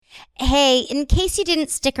Hey, in case you didn't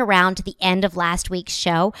stick around to the end of last week's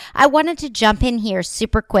show, I wanted to jump in here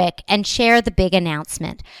super quick and share the big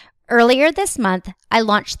announcement. Earlier this month, I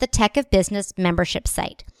launched the Tech of Business membership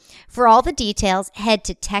site. For all the details, head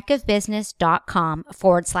to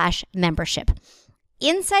techofbusiness.com/membership.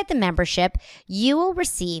 Inside the membership, you will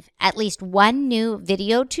receive at least one new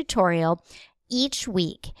video tutorial each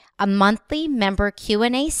week, a monthly member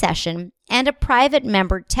Q&A session, and a private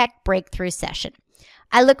member tech breakthrough session.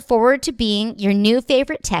 I look forward to being your new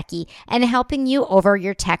favorite techie and helping you over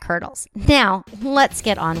your tech hurdles. Now, let's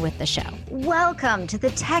get on with the show. Welcome to the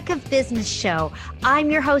Tech of Business Show.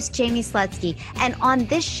 I'm your host, Jamie Slutsky, and on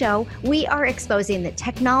this show, we are exposing the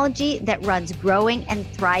technology that runs growing and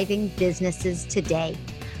thriving businesses today.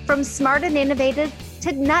 From smart and innovative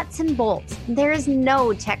to nuts and bolts, there is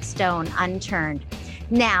no tech stone unturned.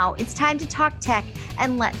 Now, it's time to talk tech,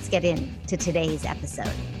 and let's get into today's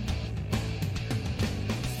episode.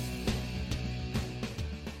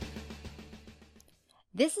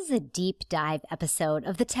 This is a deep dive episode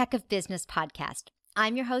of the Tech of Business podcast.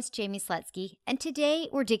 I'm your host, Jamie Slutsky, and today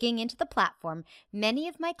we're digging into the platform many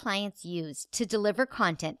of my clients use to deliver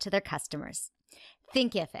content to their customers,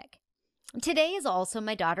 Thinkific. Today is also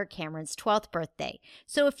my daughter Cameron's 12th birthday,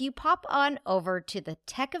 so if you pop on over to the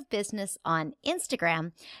Tech of Business on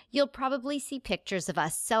Instagram, you'll probably see pictures of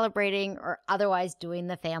us celebrating or otherwise doing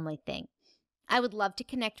the family thing. I would love to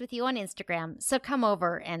connect with you on Instagram, so come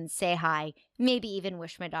over and say hi, maybe even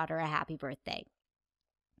wish my daughter a happy birthday.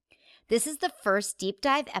 This is the first deep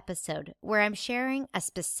dive episode where I'm sharing a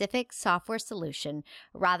specific software solution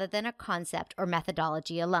rather than a concept or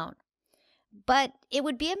methodology alone. But it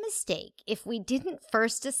would be a mistake if we didn't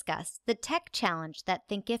first discuss the tech challenge that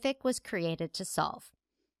Thinkific was created to solve.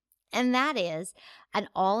 And that is an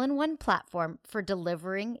all-in-one platform for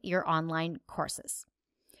delivering your online courses.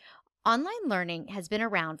 Online learning has been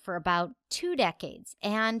around for about 2 decades,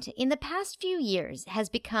 and in the past few years has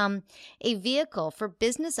become a vehicle for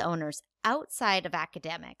business owners outside of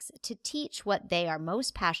academics to teach what they are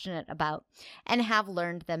most passionate about and have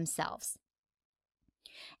learned themselves.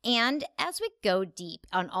 And as we go deep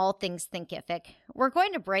on all things Thinkific, we're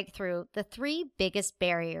going to break through the 3 biggest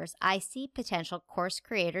barriers I see potential course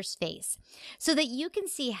creators face so that you can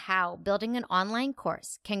see how building an online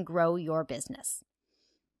course can grow your business.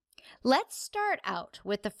 Let's start out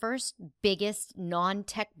with the first biggest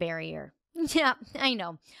non-tech barrier. Yeah, I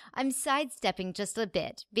know. I'm sidestepping just a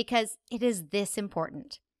bit because it is this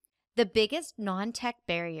important. The biggest non-tech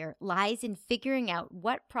barrier lies in figuring out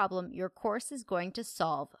what problem your course is going to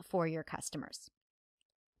solve for your customers.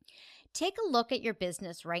 Take a look at your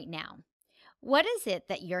business right now. What is it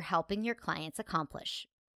that you're helping your clients accomplish?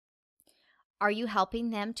 Are you helping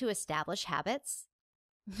them to establish habits?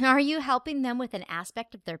 Are you helping them with an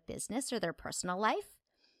aspect of their business or their personal life?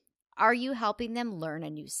 Are you helping them learn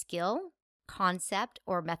a new skill, concept,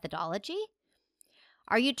 or methodology?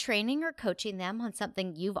 Are you training or coaching them on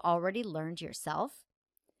something you've already learned yourself?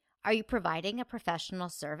 Are you providing a professional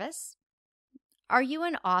service? Are you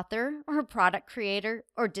an author or a product creator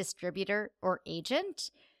or distributor or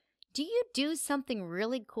agent? Do you do something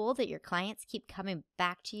really cool that your clients keep coming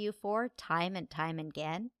back to you for time and time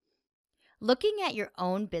again? Looking at your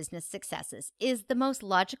own business successes is the most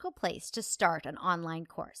logical place to start an online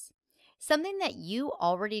course. Something that you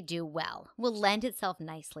already do well will lend itself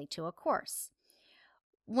nicely to a course.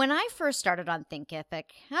 When I first started on Thinkific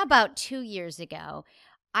about 2 years ago,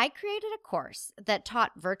 I created a course that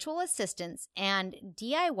taught virtual assistants and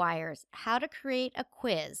DIYers how to create a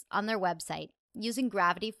quiz on their website using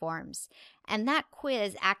Gravity Forms, and that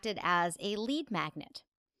quiz acted as a lead magnet.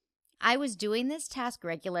 I was doing this task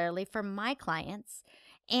regularly for my clients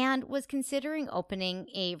and was considering opening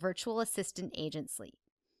a virtual assistant agency.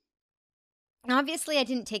 Obviously, I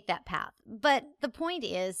didn't take that path, but the point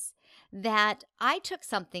is that I took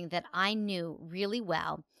something that I knew really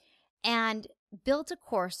well and built a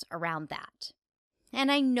course around that.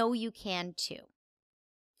 And I know you can too.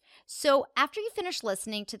 So after you finish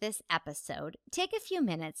listening to this episode, take a few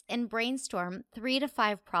minutes and brainstorm 3 to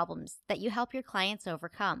 5 problems that you help your clients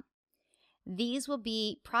overcome. These will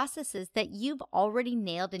be processes that you've already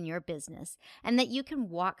nailed in your business and that you can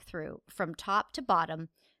walk through from top to bottom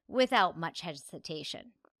without much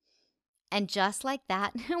hesitation. And just like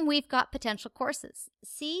that, we've got potential courses.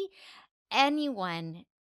 See, anyone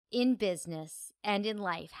in business and in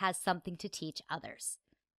life has something to teach others.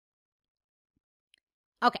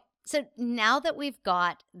 Okay, so now that we've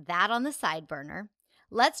got that on the side burner,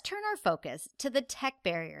 let's turn our focus to the tech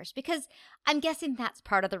barriers, because I'm guessing that's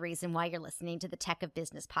part of the reason why you're listening to the Tech of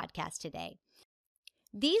Business podcast today.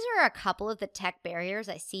 These are a couple of the tech barriers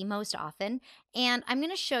I see most often, and I'm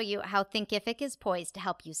going to show you how Thinkific is poised to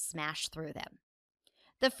help you smash through them.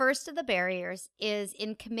 The first of the barriers is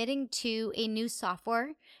in committing to a new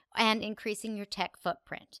software and increasing your tech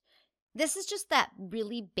footprint. This is just that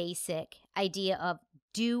really basic idea of,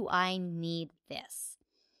 do I need this?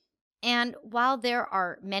 And while there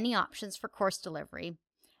are many options for course delivery,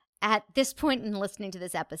 at this point in listening to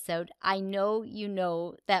this episode, I know you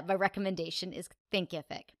know that my recommendation is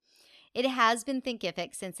Thinkific. It has been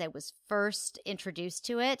Thinkific since I was first introduced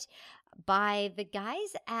to it by the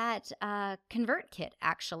guys at ConvertKit,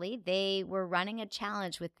 actually. They were running a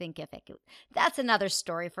challenge with Thinkific. That's another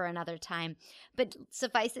story for another time. But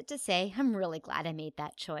suffice it to say, I'm really glad I made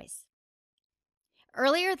that choice.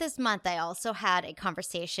 Earlier this month, I also had a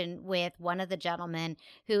conversation with one of the gentlemen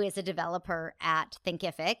who is a developer at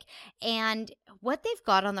Thinkific, and what they've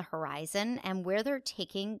got on the horizon and where they're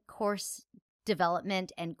taking course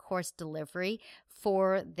development and course delivery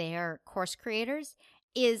for their course creators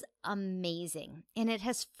is amazing, and it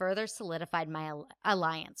has further solidified my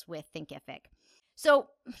alliance with Thinkific. So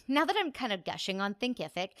now that I'm kind of gushing on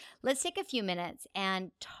Thinkific, let's take a few minutes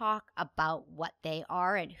and talk about what they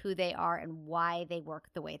are and who they are and why they work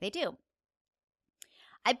the way they do.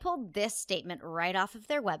 I pulled this statement right off of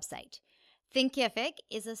their website. Thinkific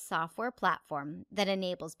is a software platform that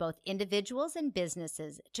enables both individuals and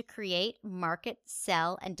businesses to create, market,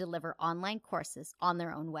 sell, and deliver online courses on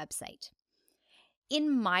their own website.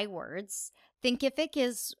 In my words, Thinkific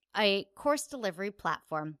is a course delivery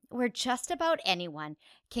platform where just about anyone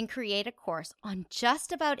can create a course on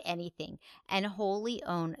just about anything and wholly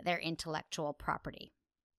own their intellectual property.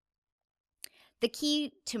 The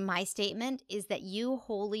key to my statement is that you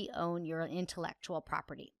wholly own your intellectual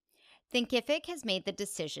property. Thinkific has made the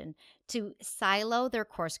decision to silo their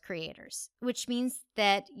course creators, which means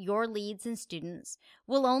that your leads and students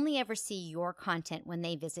will only ever see your content when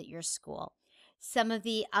they visit your school. Some of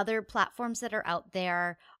the other platforms that are out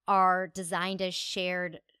there are designed as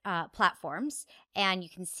shared platforms, and you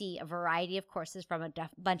can see a variety of courses from a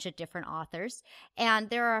bunch of different authors. And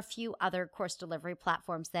there are a few other course delivery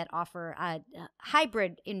platforms that offer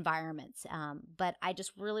hybrid environments. But I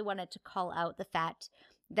just really wanted to call out the fact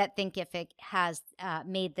that Thinkific has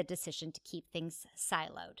made the decision to keep things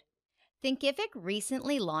siloed. Thinkific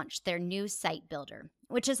recently launched their new site builder,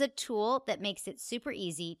 which is a tool that makes it super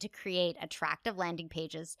easy to create attractive landing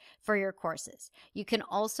pages for your courses. You can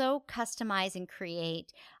also customize and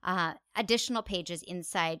create additional pages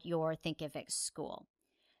inside your Thinkific school.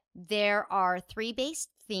 There are 3 base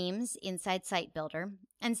themes inside Site Builder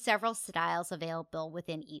and several styles available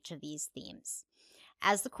within each of these themes.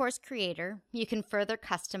 As the course creator, you can further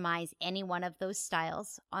customize any one of those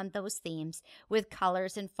styles on those themes with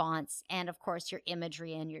colors and fonts and, of course, your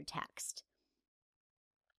imagery and your text.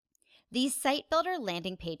 These Site Builder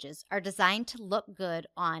landing pages are designed to look good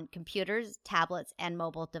on computers, tablets, and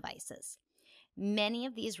mobile devices. Many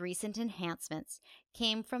of these recent enhancements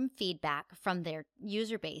came from feedback from their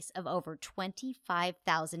user base of over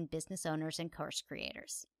 25,000 business owners and course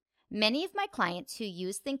creators. Many of my clients who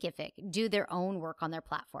use Thinkific do their own work on their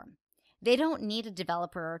platform. They don't need a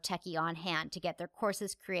developer or techie on hand to get their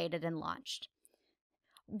courses created and launched.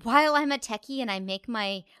 While I'm a techie and I make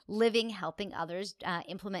my living helping others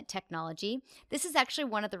implement technology, this is actually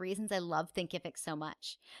one of the reasons I love Thinkific so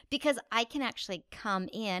much, because I can actually come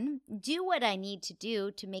in, do what I need to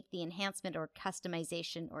do to make the enhancement or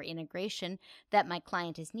customization or integration that my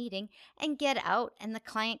client is needing, and get out, and the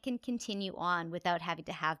client can continue on without having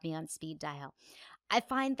to have me on speed dial. I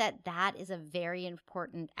find that that is a very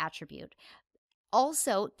important attribute.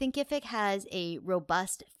 Also, Thinkific has a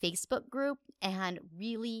robust Facebook group and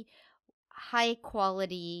really high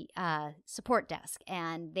quality support desk,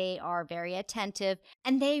 and they are very attentive,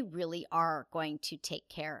 and they really are going to take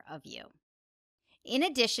care of you. In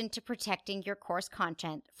addition to protecting your course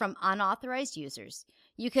content from unauthorized users,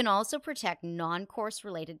 you can also protect non-course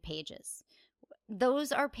related pages.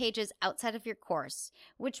 Those are pages outside of your course,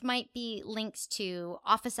 which might be links to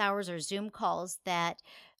office hours or Zoom calls that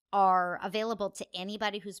are available to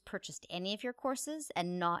anybody who's purchased any of your courses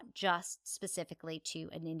and not just specifically to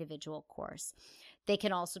an individual course. They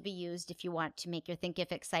can also be used if you want to make your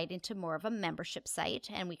Thinkific site into more of a membership site,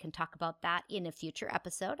 and we can talk about that in a future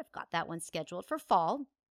episode. I've got that one scheduled for fall.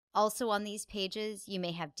 Also on these pages, you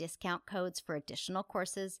may have discount codes for additional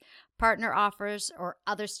courses, partner offers, or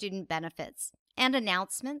other student benefits, and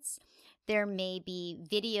announcements. There may be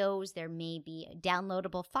videos, there may be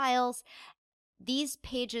downloadable files. These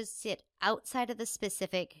pages sit outside of the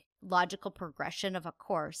specific logical progression of a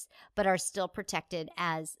course, but are still protected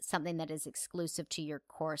as something that is exclusive to your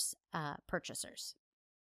course purchasers.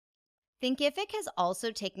 Thinkific has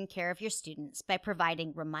also taken care of your students by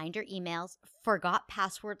providing reminder emails, forgot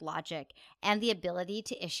password logic, and the ability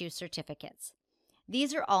to issue certificates.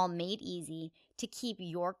 These are all made easy to keep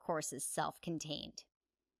your courses self-contained.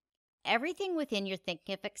 Everything within your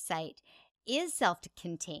Thinkific site is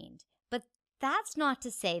self-contained, but that's not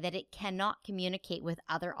to say that it cannot communicate with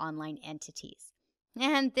other online entities.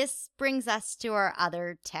 And this brings us to our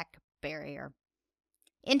other tech barrier: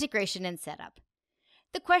 integration and setup.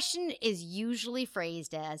 The question is usually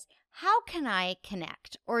phrased as, how can I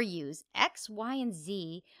connect or use X, Y, and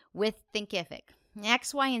Z with Thinkific?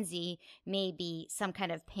 X, Y, and Z may be some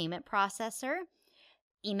kind of payment processor,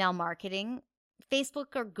 email marketing, Facebook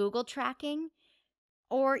or Google tracking,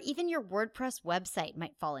 or even your WordPress website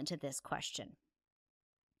might fall into this question.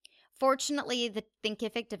 Fortunately, the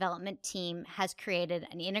Thinkific development team has created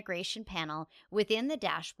an integration panel within the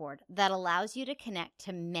dashboard that allows you to connect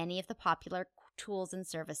to many of the popular tools and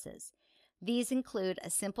services. These include a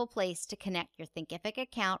simple place to connect your Thinkific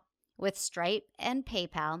account with Stripe and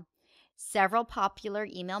PayPal, several popular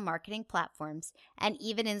email marketing platforms, and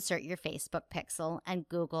even insert your Facebook pixel and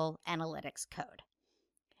Google Analytics code.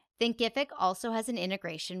 Thinkific also has an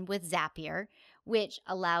integration with Zapier, which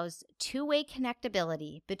allows two-way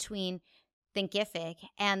connectability between Thinkific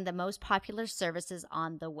and the most popular services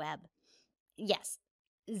on the web. Yes,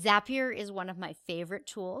 Zapier is one of my favorite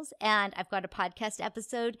tools, and I've got a podcast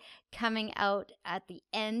episode coming out at the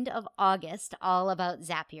end of August all about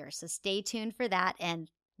Zapier. So stay tuned for that,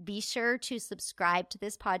 and be sure to subscribe to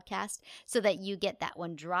this podcast so that you get that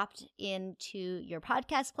one dropped into your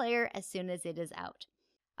podcast player as soon as it is out.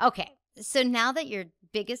 Okay, so now that your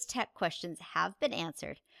biggest tech questions have been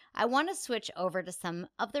answered, I want to switch over to some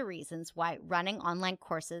of the reasons why running online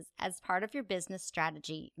courses as part of your business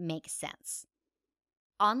strategy makes sense.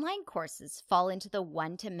 Online courses fall into the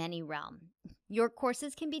one-to-many realm. Your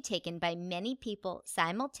courses can be taken by many people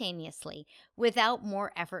simultaneously without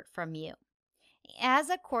more effort from you. As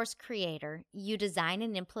a course creator, you design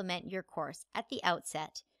and implement your course at the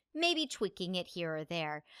outset, maybe tweaking it here or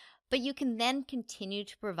there, but you can then continue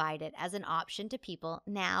to provide it as an option to people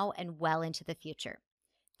now and well into the future.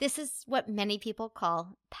 This is what many people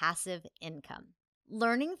call passive income.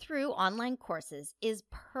 Learning through online courses is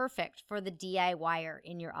perfect for the DIYer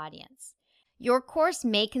in your audience. Your course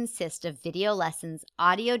may consist of video lessons,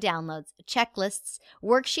 audio downloads, checklists,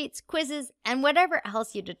 worksheets, quizzes, and whatever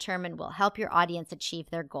else you determine will help your audience achieve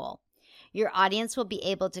their goal. Your audience will be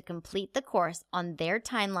able to complete the course on their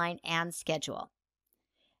timeline and schedule.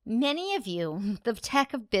 Many of you, the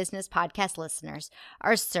Tech of Business podcast listeners,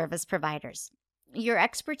 are service providers. Your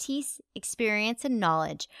expertise, experience, and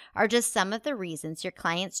knowledge are just some of the reasons your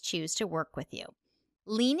clients choose to work with you.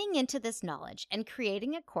 Leaning into this knowledge and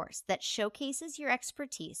creating a course that showcases your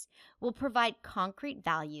expertise will provide concrete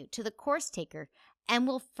value to the course taker and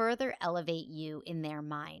will further elevate you in their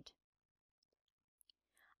mind.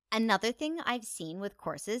 Another thing I've seen with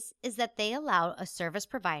courses is that they allow a service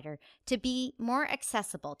provider to be more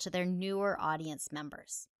accessible to their newer audience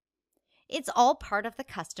members. It's all part of the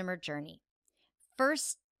customer journey.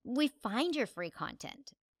 First, we find your free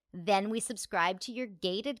content. Then we subscribe to your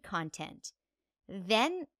gated content.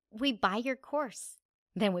 Then we buy your course.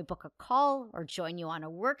 Then we book a call or join you on a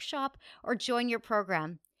workshop or join your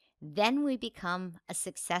program. Then we become a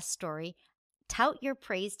success story, tout your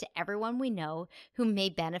praise to everyone we know who may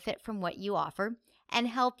benefit from what you offer, and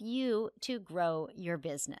help you to grow your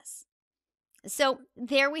business. So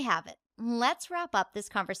there we have it. Let's wrap up this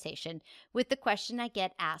conversation with the question I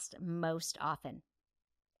get asked most often.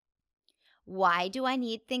 Why do I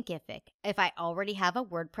need Thinkific if I already have a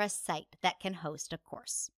WordPress site that can host a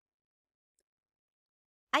course?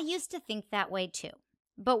 I used to think that way too.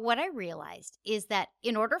 But what I realized is that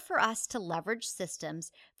in order for us to leverage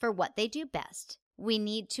systems for what they do best, we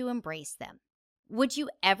need to embrace them. Would you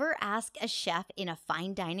ever ask a chef in a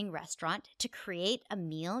fine dining restaurant to create a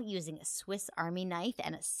meal using a Swiss Army knife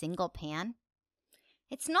and a single pan?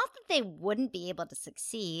 It's not that they wouldn't be able to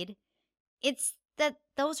succeed. It's that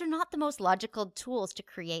those are not the most logical tools to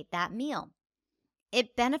create that meal.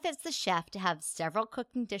 It benefits the chef to have several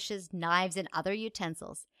cooking dishes, knives, and other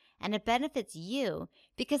utensils. And it benefits you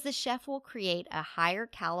because the chef will create a higher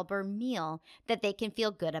caliber meal that they can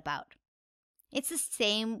feel good about. It's the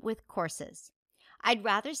same with courses. I'd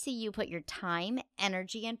rather see you put your time,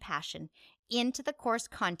 energy, and passion into the course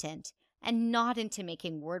content and not into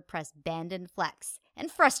making WordPress bend and flex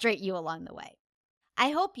and frustrate you along the way.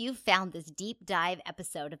 I hope you found this deep dive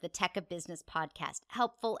episode of the Tech of Business podcast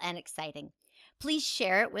helpful and exciting. Please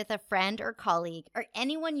share it with a friend or colleague or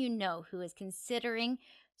anyone you know who is considering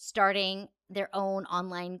starting their own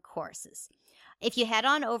online courses. If you head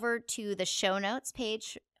on over to the show notes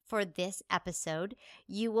page for this episode,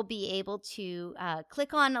 you will be able to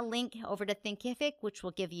click on a link over to Thinkific, which will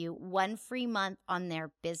give you 1 free month on their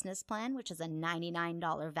business plan, which is a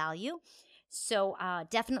 $99 value. So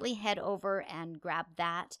definitely head over and grab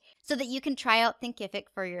that so that you can try out Thinkific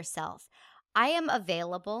for yourself. I am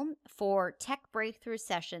available for tech breakthrough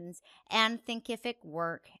sessions and Thinkific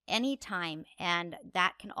work anytime, and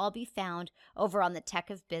that can all be found over on the Tech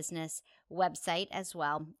of Business website as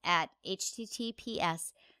well at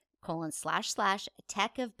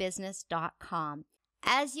https://techofbusiness.com.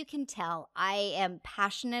 As you can tell, I am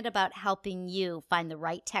passionate about helping you find the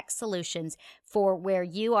right tech solutions for where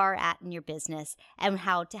you are at in your business and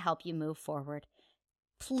how to help you move forward.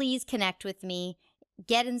 Please connect with me,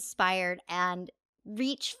 get inspired, and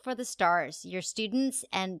reach for the stars. Your students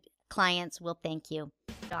and clients will thank you.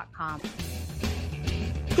 .com.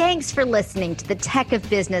 Thanks for listening to the Tech of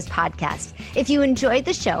Business podcast. If you enjoyed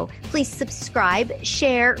the show, please subscribe,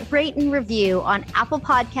 share, rate, and review on Apple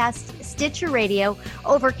Podcasts, Stitcher Radio,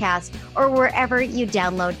 Overcast, or wherever you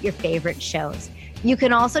download your favorite shows. You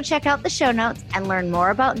can also check out the show notes and learn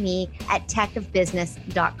more about me at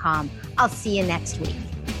techofbusiness.com. I'll see you next week.